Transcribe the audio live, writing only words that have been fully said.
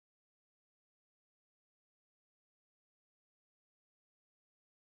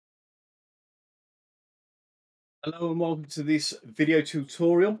Hello and welcome to this video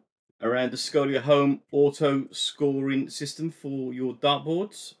tutorial around the Scolia Home auto scoring system for your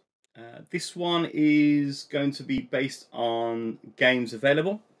dartboards. This one is going to be based on games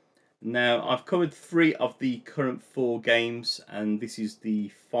available. Now I've covered 3 of the current 4 games and this is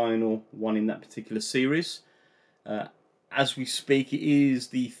the final one in that particular series. Uh, as we speak, it is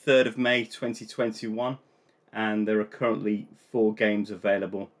the 3rd of May 2021 and there are currently 4 games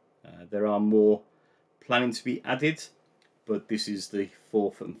available. There are more planning to be added, but this is the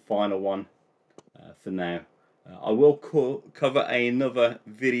 4th and final one for now. I will cover another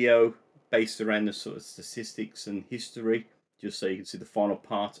video based around the sort of statistics and history, just so you can see the final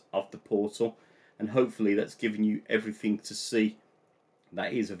part of the portal, and hopefully that's given you everything to see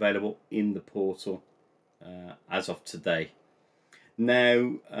that is available in the portal as of today.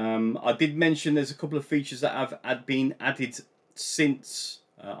 Now, I did mention there's a couple of features that have been added since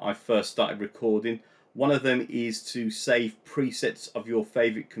I first started recording. One of them is to save presets of your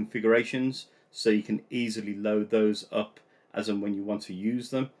favorite configurations so you can easily load those up as and when you want to use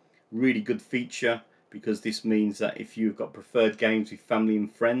them. Really good feature, because this means that if you've got preferred games with family and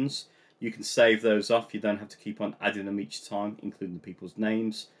friends, you can save those off. You don't have to keep on adding them each time, including the people's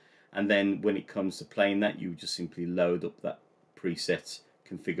names. And then when it comes to playing that, you just simply load up that preset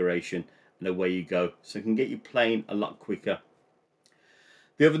configuration and away you go. So it can get you playing a lot quicker.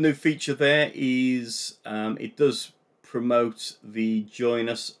 The other new feature there is it does promote the join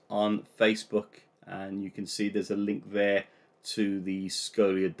us on Facebook, and you can see there's a link there to the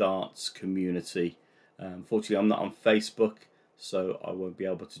Scolia Darts community. Unfortunately, I'm not on Facebook, so I won't be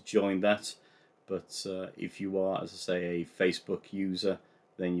able to join that. But if you are, as I say, a Facebook user,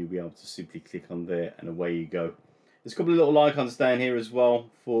 then you'll be able to simply click on there and away you go. There's a couple of little icons down here as well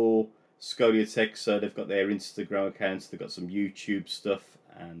for Scolia Tech. So they've got their Instagram accounts, they've got some YouTube stuff,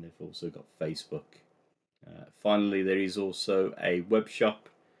 and they've also got Facebook. Finally, there is also a web shop,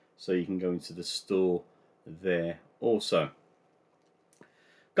 so you can go into the store there also.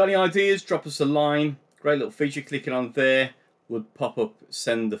 Got any ideas? Drop us a line. Great little feature. Clicking on there would pop up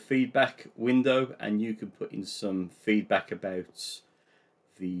send the feedback window, and you can put in some feedback about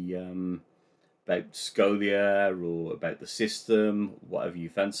the about Scolia or about the system, whatever you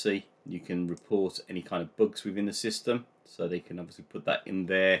fancy. You can report any kind of bugs within the system, so they can obviously put that in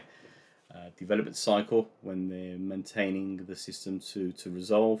their development cycle when they're maintaining the system to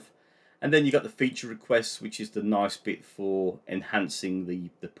resolve. And then you got the feature requests, which is the nice bit for enhancing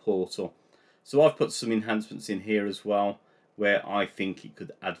the portal. So I've put some enhancements in here as well, where I think it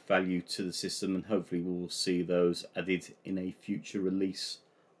could add value to the system, and hopefully we'll see those added in a future release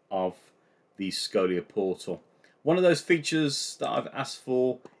of the Scolia portal. One of those features that I've asked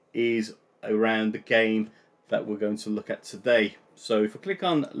for is around the game that we're going to look at today. So if I click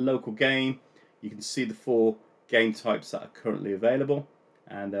on local game, you can see the 4 game types that are currently available,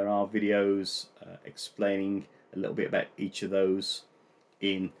 and there are videos explaining a little bit about each of those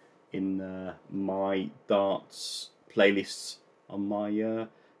in my darts playlists on my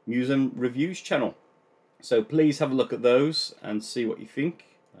Museum Reviews channel. So please have a look at those and see what you think.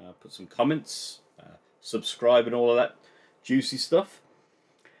 Put some comments, subscribe, and all of that juicy stuff.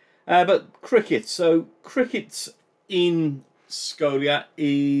 But cricket. So cricket in Scolia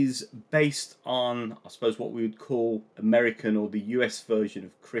is based on, I suppose, what we would call American or the US version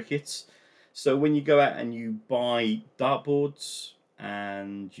of cricket. So when you go out and you buy dartboards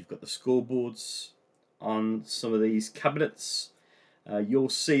and you've got the scoreboards on some of these cabinets, you'll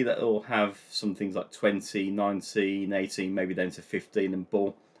see that it'll have some things like 20, 19, 18, maybe down to 15 and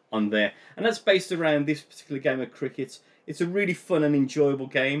ball on there. And that's based around this particular game of cricket. It's a really fun and enjoyable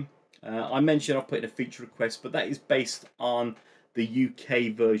game. I mentioned I've put in a feature request, but that is based on the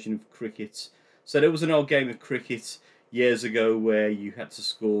UK version of cricket. So there was an old game of cricket years ago where you had to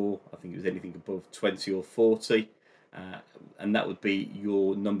score, I think it was anything above 20 or 40, and that would be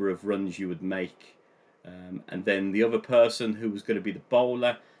your number of runs you would make. And then the other person who was going to be the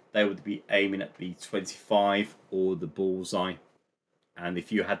bowler, they would be aiming at the 25 or the bullseye. And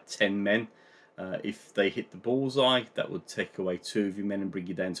if you had 10 men, if they hit the bullseye, that would take away 2 of your men and bring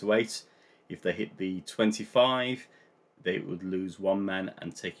you down to 8. If they hit the 25, they would lose 1 man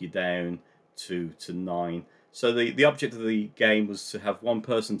and take you down to 9. So the object of the game was to have 1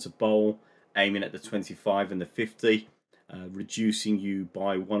 person to bowl, aiming at the 25 and the 50, reducing you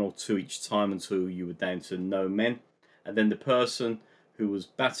by 1 or 2 each time until you were down to no men. And then the person who was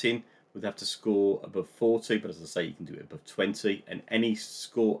batting would have to score above 40, but as I say, you can do it above 20, and any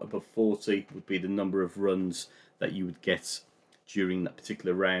score above 40 would be the number of runs that you would get during that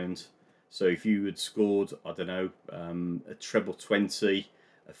particular round. So if you had scored, I don't know, a treble 20,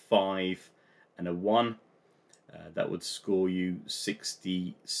 a 5 and a 1, that would score you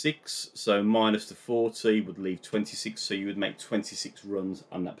 66. So minus the 40 would leave 26. So you would make 26 runs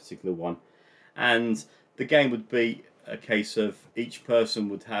on that particular one. And the game would be a case of each person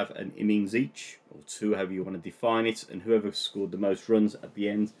would have an innings each, or two, however you want to define it, and whoever scored the most runs at the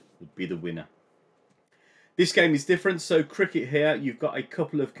end would be the winner. This game is different. So cricket here, you've got a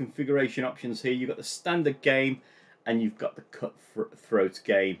couple of configuration options here. You've got the standard game and you've got the cutthroat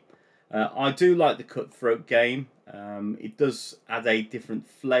game. I do like the cutthroat game. It does add a different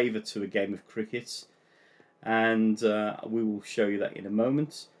flavour to a game of cricket, and we will show you that in a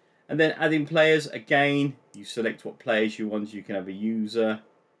moment. And then adding players, again, you select what players you want. You can have a user,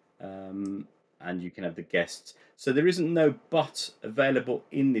 and you can have the guests. So there isn't no bot available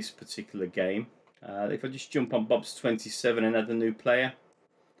in this particular game. If I just jump on Bob's 27 and add a new player,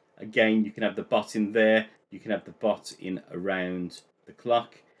 again, you can have the bot in there. You can have the bot in around the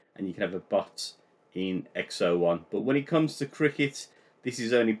clock, and you can have a bot in X01. But when it comes to cricket, this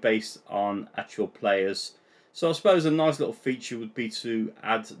is only based on actual players. So I suppose a nice little feature would be to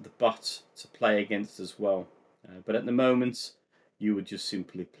add the bot to play against as well. But at the moment, you would just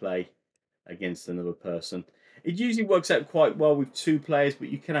simply play against another person. It usually works out quite well with 2 players, but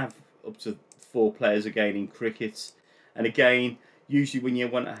you can have up to 4 players again in cricket. And again, usually when you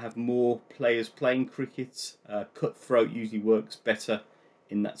want to have more players playing cricket, cutthroat usually works better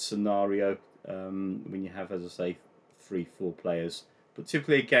in that scenario when you have, as I say, 3-4 players. But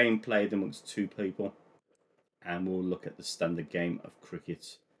typically a game played amongst 2 people. And we'll look at the standard game of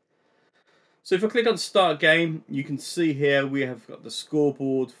cricket. So if I click on start game, you can see here we have got the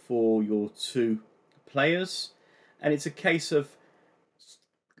scoreboard for your 2 players, and it's a case of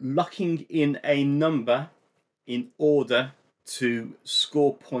locking in a number in order to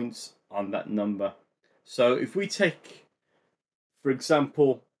score points on that number. So if we take, for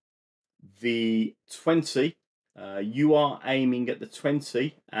example, the 20, you are aiming at the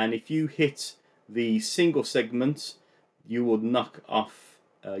 20, and if you hit the single segment, you would knock off.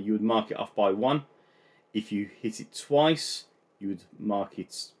 You would mark it off by 1. If you hit it twice, you would mark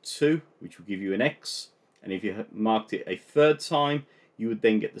it 2, which will give you an X. And if you marked it a 3rd time, you would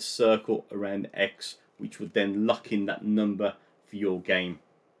then get the circle around X, which would then lock in that number for your game.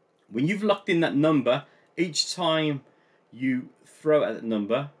 When you've locked in that number, each time you throw at that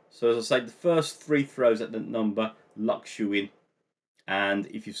number, so as I say, the first 3 throws at that number locks you in. And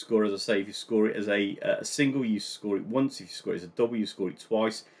if you score, as I say, if you score it as a single, you score it once. If you score it as a double, you score it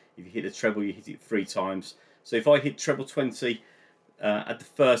twice. If you hit a treble, you hit it 3 times. So if I hit treble 20 at the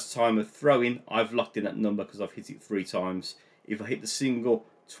first time of throwing, I've locked in that number because I've hit it 3 times. If I hit the single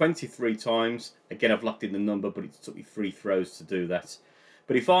 23 times, again, I've locked in the number, but it took me 3 throws to do that.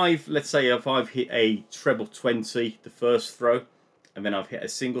 But if let's say if I've hit a treble 20, the first throw, and then I've hit a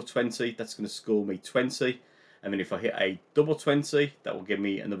single 20, that's going to score me 20. And then if I hit a double 20, that will give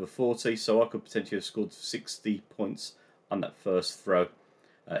me another 40. So I could potentially have scored 60 points on that first throw.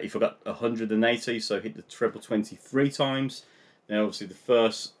 If I got 180, so hit the treble 20 3 times, then obviously the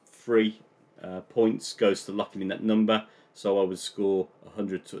first 3 points goes to locking in that number. So I would score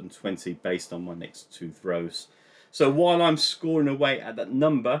 120 based on my next 2 throws. So while I'm scoring away at that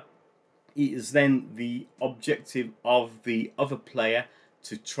number, it is then the objective of the other player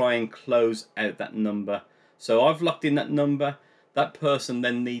to try and close out that number. So I've locked in that number. That person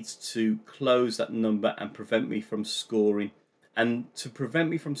then needs to close that number and prevent me from scoring. And to prevent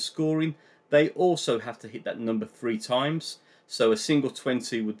me from scoring, they also have to hit that number 3 times. So a single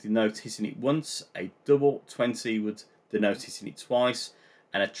 20 would denote hitting it once, a double 20 would denote hitting it twice,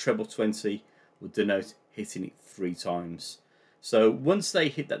 and a treble 20 would denote hitting it 3 times. So once they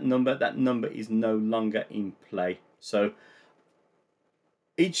hit that number is no longer in play. So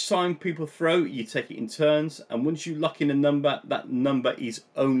each time people throw, you take it in turns, and once you lock in a number, that number is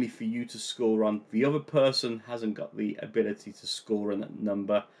only for you to score on. The other person hasn't got the ability to score on that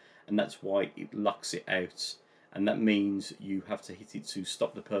number, and that's why it locks it out. And that means you have to hit it to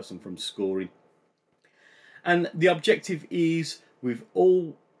stop the person from scoring. And the objective is with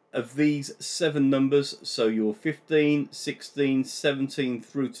all of these 7 numbers, so your 15, 16, 17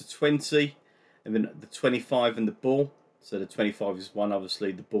 through to 20, and then the 25 and the ball. So the 25 is 1,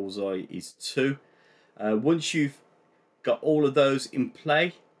 obviously the bullseye is 2. Once you've got all of those in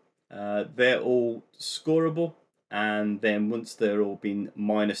play, they're all scoreable, and then once they're all been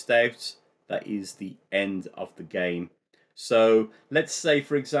minused out, that is the end of the game. So let's say,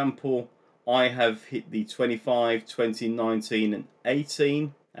 for example, I have hit the 25, 20, 19 and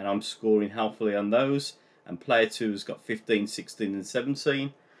 18, and I'm scoring healthily on those, and player 2 has got 15, 16 and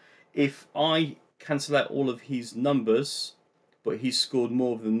 17. If I cancel out all of his numbers, but he scored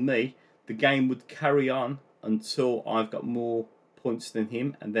more than me, the game would carry on until I've got more points than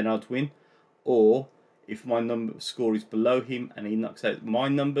him, and then I'd win. Or if my number score is below him and he knocks out my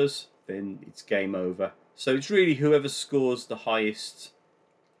numbers, then it's game over. So it's really whoever scores the highest.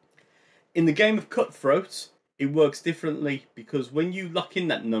 In the game of Cutthroat, it works differently because when you lock in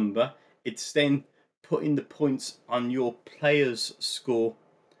that number, it's then putting the points on your player's score,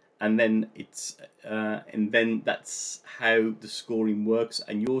 and then that's how the scoring works,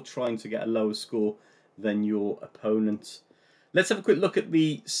 and you're trying to get a lower score than your opponent. Let's have a quick look at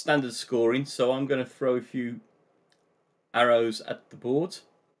the standard scoring. So I'm going to throw a few arrows at the board.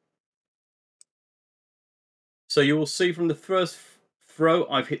 So you will see from the first throw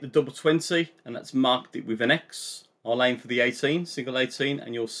I've hit the double 20, and that's marked it with an X. I'll aim for the 18, single 18,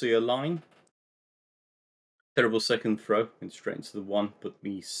 and you'll see a line. Terrible second throw, went straight into the 1, but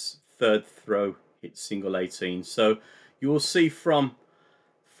the third throw hit single 18. So you will see from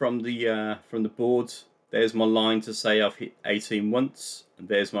the board, there's my line to say I've hit 18 once, and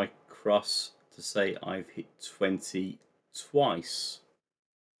there's my cross to say I've hit 20 twice.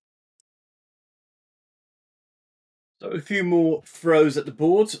 So a few more throws at the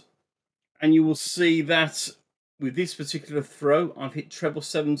board, and you will see that with this particular throw, I've hit treble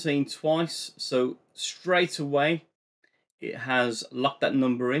 17 twice. So straight away, it has locked that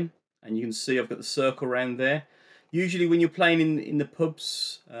number in, and you can see I've got the circle around there. Usually when you're playing in the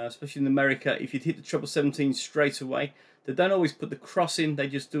pubs, especially in America, if you'd hit the treble 17 straight away, they don't always put the cross in, they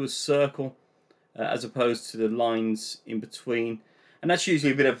just do a circle as opposed to the lines in between. And that's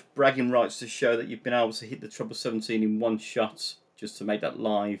usually a bit of bragging rights to show that you've been able to hit the treble 17 in one shot, just to make that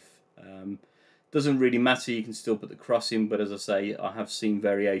live. Doesn't really matter, you can still put the cross in, but as I say, I have seen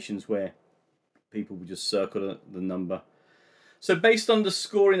variations where people will just circle the number. So based on the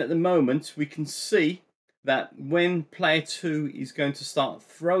scoring at the moment, we can see that when player 2 is going to start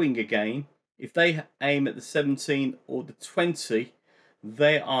throwing again, if they aim at the 17 or the 20,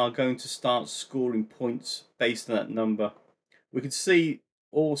 they are going to start scoring points based on that number. We can see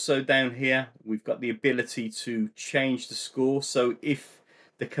also down here, we've got the ability to change the score. So if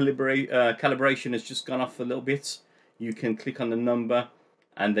the calibration has just gone off a little bit, you can click on the number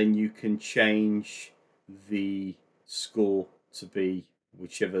and then you can change the score to be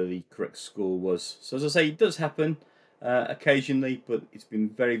whichever the correct score was. So as I say, it does happen occasionally, but it's been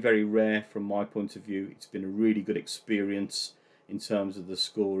very, very rare from my point of view. It's been a really good experience in terms of the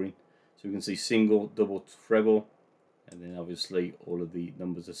scoring. So we can see single, double, treble, and then obviously all of the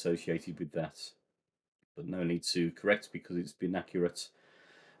numbers associated with that. But no need to correct because it's been accurate.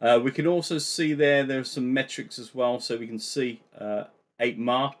 We can also see there are some metrics as well. So we can see 8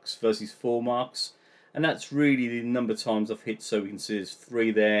 marks versus 4 marks. And that's really the number of times I've hit. So we can see there's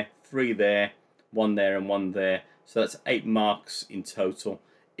 3 there, 1 there, and 1 there. So that's 8 marks in total,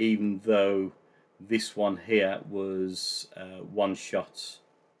 even though this one here was 1 shot.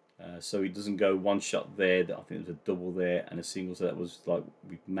 So it doesn't go 1 shot there. I think there's a double there and a single. So that was like,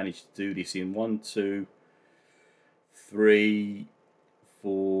 we managed to do this in 1, 2, 3,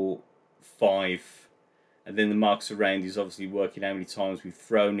 4, 5. And then the marks around is obviously working how many times we've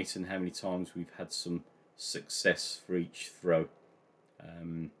thrown it and how many times we've had some success for each throw.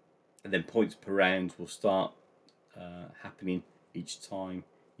 And then points per round will start happening each time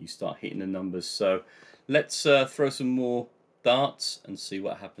you start hitting the numbers. So let's throw some more darts and see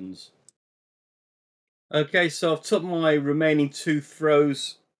what happens. Okay, so I've took my remaining 2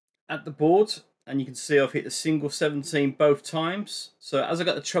 throws at the board, and you can see I've hit the single 17 both times. So as I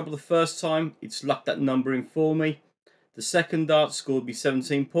got the treble the first time, it's locked that number in for me. The second dart scored me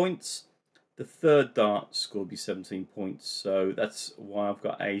 17 points. The third dart scored me 17 points. So that's why I've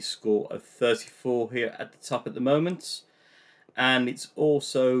got a score of 34 here at the top at the moment. And it's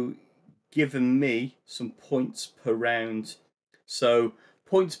also given me some points per round. So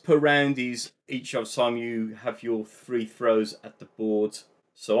points per round is each time you have your 3 throws at the board.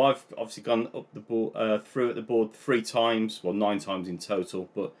 So I've obviously gone up the board, through at the board 3 times, well 9 times in total,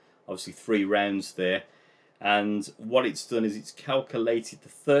 but obviously 3 rounds there. And what it's done is it's calculated the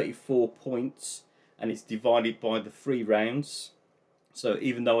 34 points and it's divided by the 3 rounds. So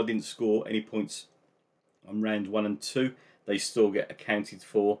even though I didn't score any points on round 1 and 2, they still get accounted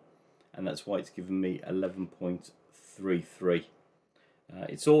for, and that's why it's given me 11.33.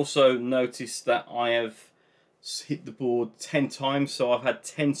 It's also noticed that I have hit the board 10 times, so I've had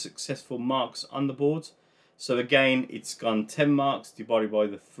 10 successful marks on the board. So again, it's gone 10 marks divided by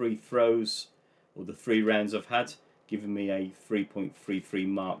the 3 throws, or the 3 rounds I've had, giving me a 3.33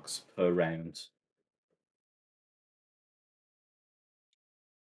 marks per round.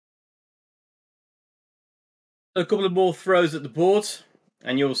 A couple of more throws at the board.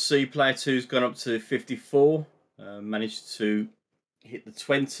 And you'll see player two's gone up to 54, managed to hit the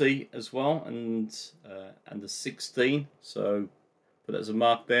 20 as well, and the 16. So put that as a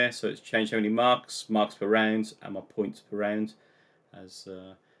mark there. So it's changed how many marks per round, and my points per round has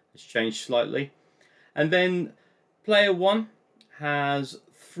changed slightly. And then player one has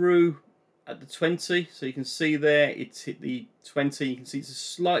through at the 20, so you can see there it's hit the 20. You can see it's a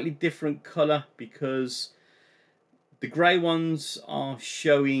slightly different color because the grey ones are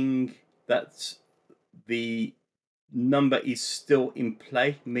showing that the number is still in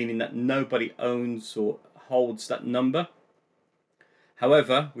play, meaning that nobody owns or holds that number.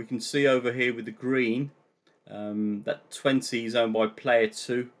 However, we can see over here with the green that 20 is owned by player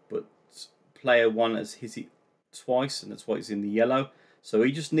 2, but player 1 has hit it twice, and that's why it's in the yellow. So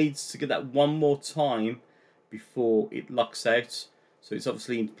he just needs to get that one more time before it locks out. So it's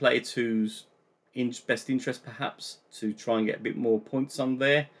obviously in player 2's best interest perhaps to try and get a bit more points on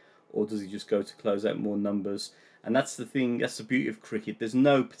there, or does he just go to close out more numbers? And that's the thing, that's the beauty of cricket. There's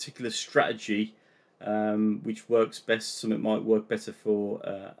no particular strategy which works best. Some it might work better for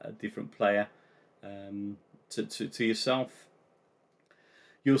a different player to yourself.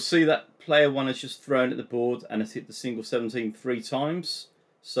 You'll see that player 1 has just thrown at the board and has hit the single 17 3 times.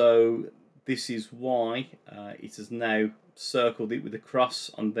 So this is why it has now circled it with a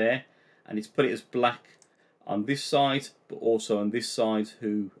cross on there, and it's put it as black on this side, but also on this side,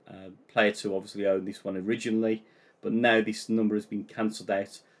 who player 2 obviously owned this one originally, but now this number has been cancelled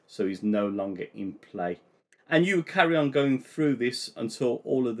out, so he's no longer in play. And you carry on going through this until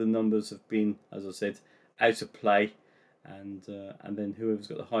all of the numbers have been, as I said, out of play, and then whoever's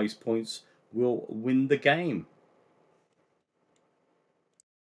got the highest points will win the game.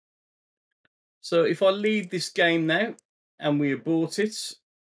 So if I leave this game now and we abort it,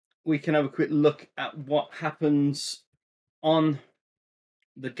 we can have a quick look at what happens on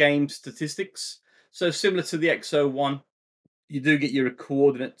the game statistics. So similar to the XO1, you do get your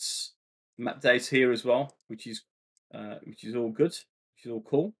coordinates mapped out here as well, which is all good, which is all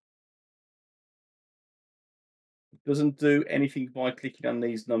cool. It doesn't do anything by clicking on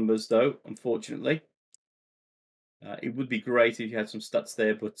these numbers though, unfortunately. It would be great if you had some stats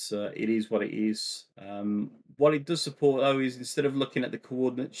there, but it is what it is. What it does support though is instead of looking at the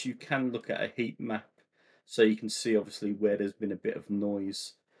coordinates, you can look at a heat map, so you can see obviously where there's been a bit of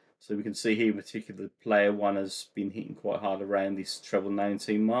noise. So we can see here in particular player 1 has been hitting quite hard around this treble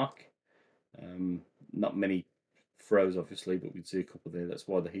 19 mark. Not many throws obviously, but we can see a couple there, that's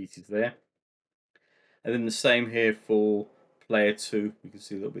why the heat is there. And then the same here for player 2, we can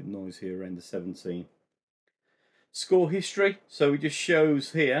see a little bit of noise here around the 17. Score history, so it just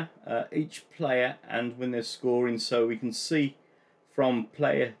shows here each player and when they're scoring, so we can see from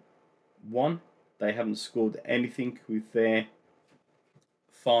player 1 they haven't scored anything with their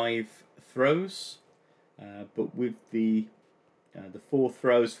 5 throws, but with the 4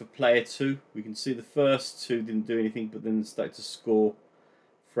 throws for player 2, we can see the first 2 didn't do anything, but then started to score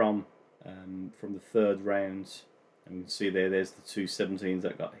from the third round, and we can see there's the 2 17s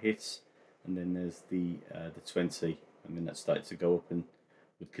that got hit, and then there's the 20, and then that started to go up and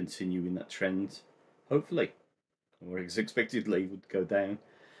would continue in that trend, hopefully, or as expectedly would go down.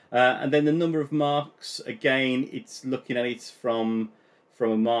 And then the number of marks, again, it's looking at it from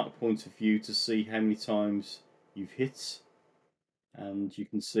a mark point of view to see how many times you've hit, and you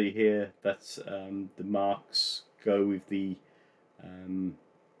can see here that the marks go with the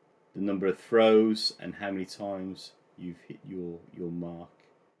number of throws and how many times you've hit your mark.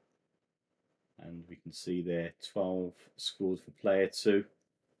 And we can see there 12 scores for player 2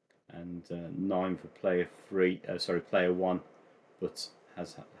 and 9 for player 1, but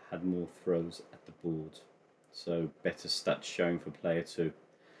has had more throws at the board, so better stats showing for player 2.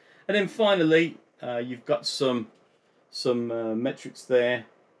 And then finally you've got some metrics there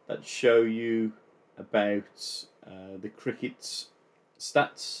that show you about the cricket's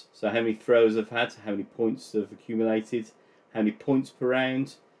stats, so how many throws they've had, how many points they've accumulated, how many points per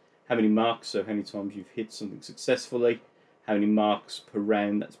round, how many marks, so how many times you've hit something successfully, how many marks per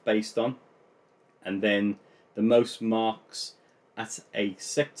round that's based on, and then the most marks at a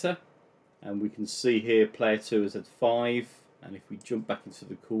sector. And we can see here player 2 has had 5, and if we jump back into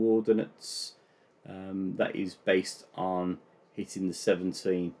the coordinates, that is based on hitting the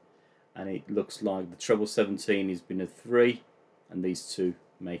 17, and it looks like the treble 17 has been a 3, and these 2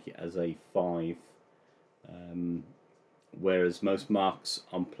 make it as a 5. Whereas most marks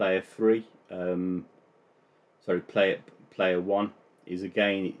on player 1 is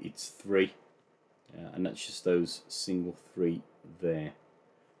again it's 3, and that's just those single 3 there.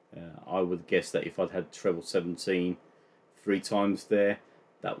 I would guess that if I'd had treble 17 3 times there,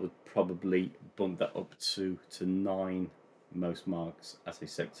 that would probably bump that up to 9 most marks as a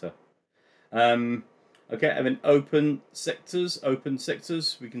sector. Okay, and then open sectors.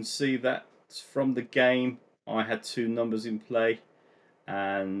 We can see that from the game I had 2 numbers in play,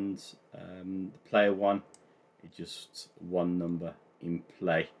 and player 1 is just 1 number in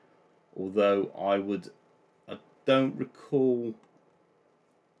play. Although I don't recall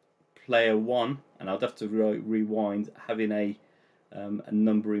player 1, and I'd have to rewind, having a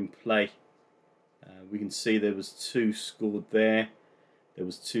number in play. We can see there was 2 scored there. There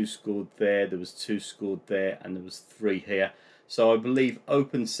was 2 scored there, there was 2 scored there, and there was 3 here. So I believe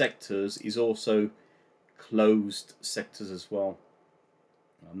open sectors is also closed sectors as well.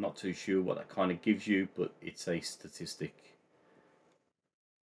 I'm not too sure what that kind of gives you, but it's a statistic.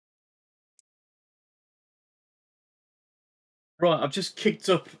 Right, I've just kicked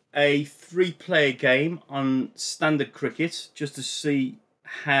up a 3-player game on standard cricket just to see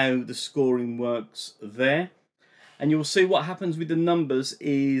how the scoring works there. And you'll see what happens with the numbers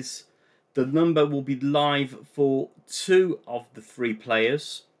is the number will be live for 2 of the 3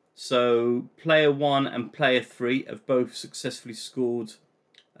 players. So player 1 and player 3 have both successfully scored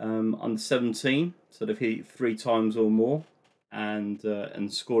on the 17, so they've hit 3 times or more and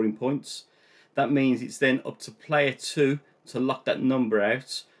scoring points. That means it's then up to player 2 to lock that number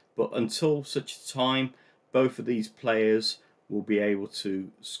out, but until such a time, both of these players will be able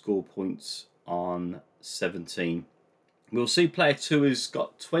to score points on 17. We'll see player 2 has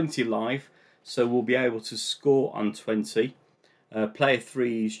got 20 live, so we'll be able to score on 20. Player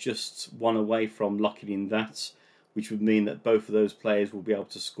 3 is just 1 away from locking in that, which would mean that both of those players will be able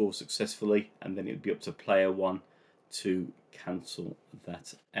to score successfully, and then it would be up to player 1 to cancel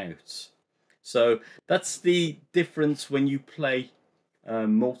that out. So that's the difference when you play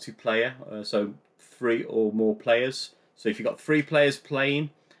multiplayer, so 3 or more players. So if you've got 3 players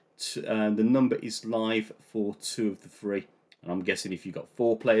playing, the number is live for 2 of the 3. And I'm guessing if you've got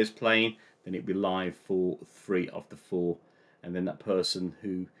 4 players playing, then it'll be live for 3 of the 4. And then that person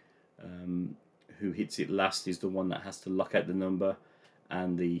who hits it last is the one that has to lock out the number,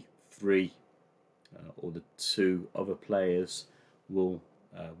 and the 3 or the 2 other players will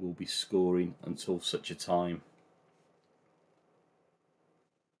be scoring until such a time.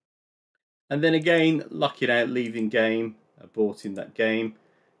 And then again, locking out, leaving game, aborting that game,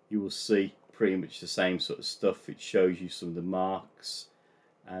 you will see pretty much the same sort of stuff. It shows you some of the marks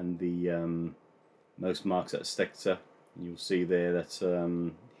and the most marks at a sector. You'll see there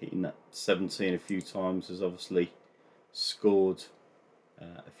that hitting that 17 a few times has obviously scored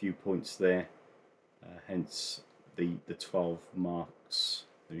a few points there, hence the 12 marks.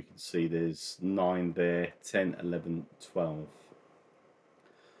 You can see there's 9 there, 10, 11, 12.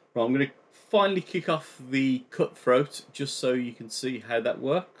 Right, I'm going to finally kick off the cutthroat just so you can see how that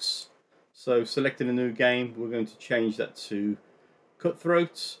works. So selecting a new game, we're going to change that to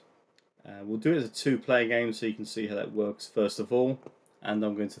cutthroat. We'll do it as a 2-player game so you can see how that works first of all, and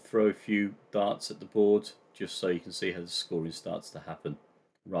I'm going to throw a few darts at the board just so you can see how the scoring starts to happen,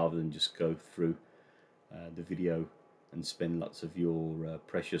 rather than just go through the video and spend lots of your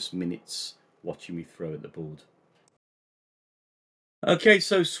precious minutes watching me throw at the board. Okay,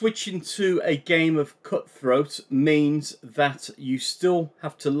 so switching to a game of cutthroat means that you still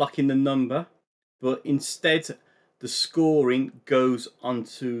have to lock in the number, but instead the scoring goes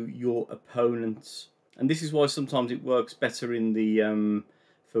onto your opponents. And this is why sometimes it works better in the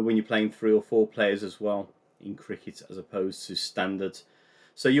for when you're playing 3 or 4 players as well in cricket as opposed to standard.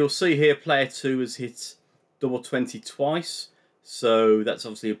 So you'll see here player 2 has hit double 20 twice. So that's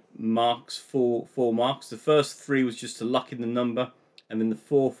obviously marks, four marks. The first 3 was just to lock in the number, and then the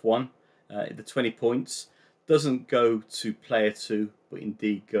 4th one, the 20 points, doesn't go to player 2, but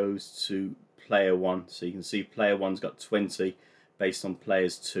indeed goes to player 1. So you can see player 1's got 20 based on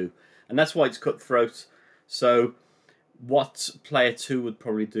players 2. And that's why it's cutthroat. So what player 2 would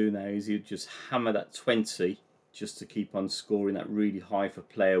probably do now is he'd just hammer that 20 just to keep on scoring that really high for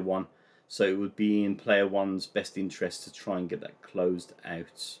player 1. So it would be in player 1's best interest to try and get that closed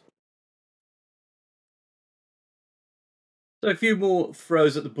out. So a few more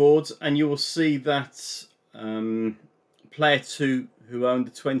throws at the board, and you will see that player 2, who owned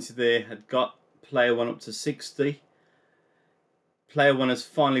the 20 there, had got player 1 up to 60. Player 1 has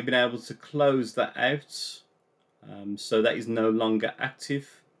finally been able to close that out, so that is no longer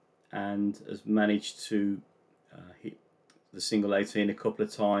active, and has managed to hit the single 18 a couple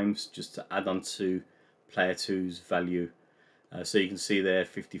of times just to add on to player 2's value. So you can see there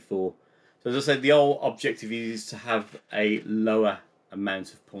 54. So as I said, the whole objective is to have a lower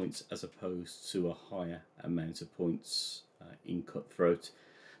amount of points as opposed to a higher amount of points in cutthroat.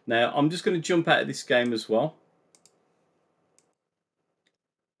 Now I'm just going to jump out of this game as well,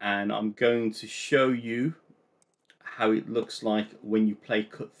 and I'm going to show you how it looks like when you play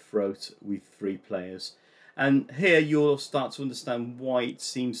Cutthroat with 3 players. And here you'll start to understand why it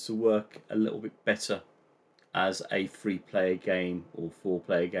seems to work a little bit better as a 3-player game or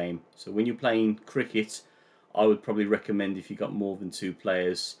 4-player game. So when you're playing cricket, I would probably recommend, if you got more than 2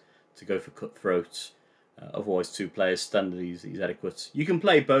 players, to go for Cutthroat. Otherwise 2 players standard is adequate. You can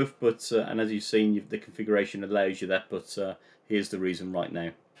play both, but and as you've seen, the configuration allows you that, but here's the reason right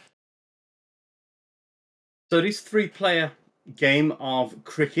now. So this 3-player game of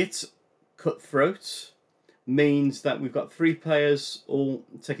cricket, Cutthroat, means that we've got 3 players all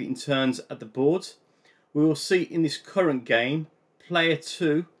taking it in turns at the board. We will see in this current game, player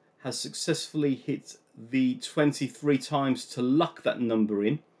 2 has successfully hit the 23 times to lock that number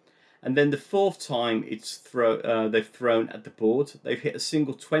in, and then the 4th time they've thrown at the board, they've hit a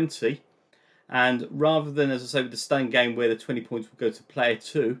single 20, and rather than, as I say, with the standing game where the 20 points will go to player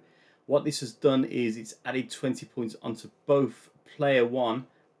 2, what this has done is it's added 20 points onto both player 1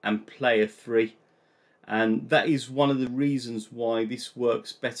 and player 3. And that is one of the reasons why this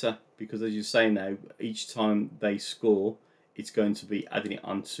works better, because as you say now, each time they score, it's going to be adding it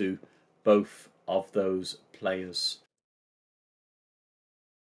onto both of those players.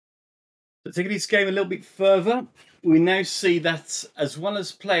 So taking this game a little bit further, we now see that as well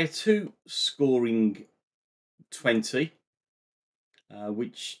as player 2 scoring 20,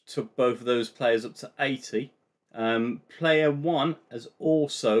 which took both of those players up to 80, player 1 has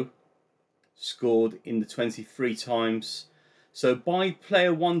also scored in the 23 times. So by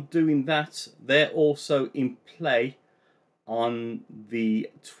player 1 doing that, they're also in play on the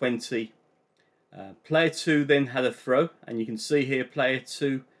 20. Player 2 then had a throw, and you can see here player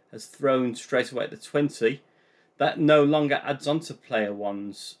 2 has thrown straight away at the 20. That no longer adds on to player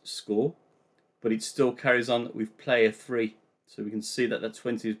 1's score, but it still carries on with player 3. So we can see that the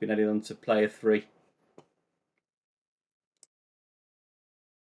 20 has been added on to player 3.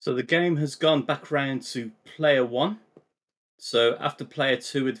 So the game has gone back round to player 1. So after player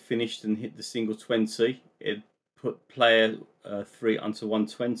 2 had finished and hit the single 20, it put player 3 onto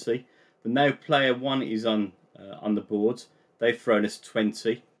 120. But now player 1 is on the board. They've thrown us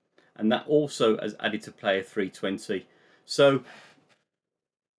 20, and that also has added to player 320. So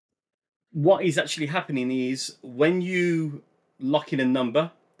what is actually happening is when you lock in a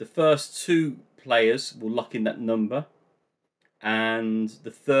number, the first 2 players will lock in that number, and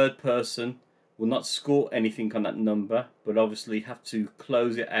the 3rd person will not score anything on that number, but obviously have to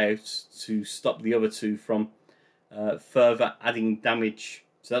close it out to stop the other 2 from further adding damage.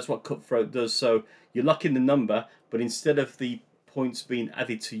 So that's what Cutthroat does. So you lock in the number, but instead of the points being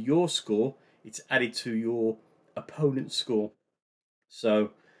added to your score, it's added to your opponent's score.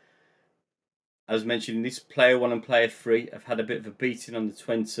 So as mentioned, in this, player 1 and player 3 have had a bit of a beating on the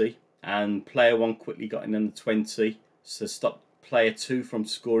 20, and player 1 quickly got in on the 20, so stopped player 2 from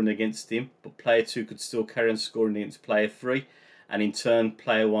scoring against him, but player 2 could still carry on scoring against player 3, and in turn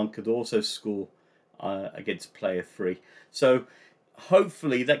player 1 could also score against player 3. So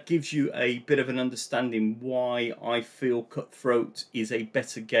hopefully that gives you a bit of an understanding why I feel Cutthroat is a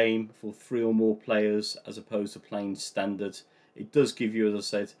better game for 3 or more players as opposed to playing standard. It does give you, as I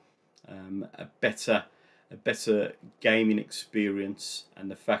said, a better gaming experience, and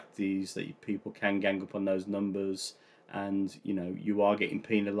the fact is that people can gang up on those numbers, and you are getting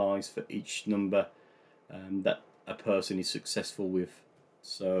penalised for each number that a person is successful with.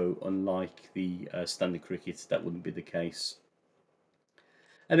 So unlike the standard cricket, that wouldn't be the case.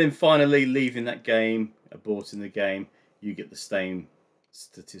 And then finally, leaving that game, aborting the game, you get the same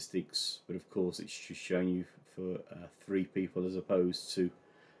statistics, but of course it's just showing you for 3 people as opposed to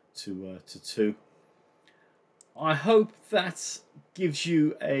 2. I hope that gives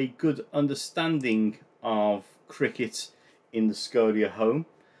you a good understanding of cricket in the Scolia home.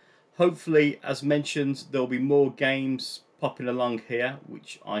 Hopefully, as mentioned, there'll be more games popping along here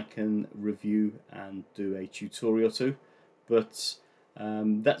which I can review and do a tutorial to, but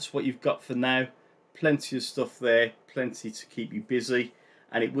that's what you've got for now. Plenty of stuff there, plenty to keep you busy,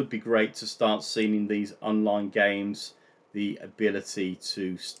 and it would be great to start seeing in these online games the ability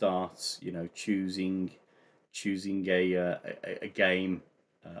to start, choosing a game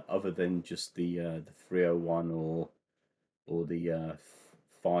other than just the 301 or the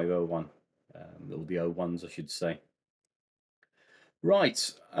 501, or the 01s, I should say.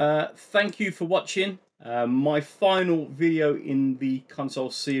 Right, thank you for watching. My final video in the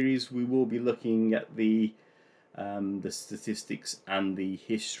console series, we will be looking at the statistics and the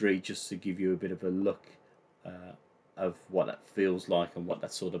history, just to give you a bit of a look of what that feels like and what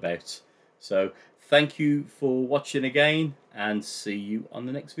that's all about. So thank you for watching again, and see you on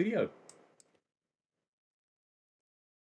the next video.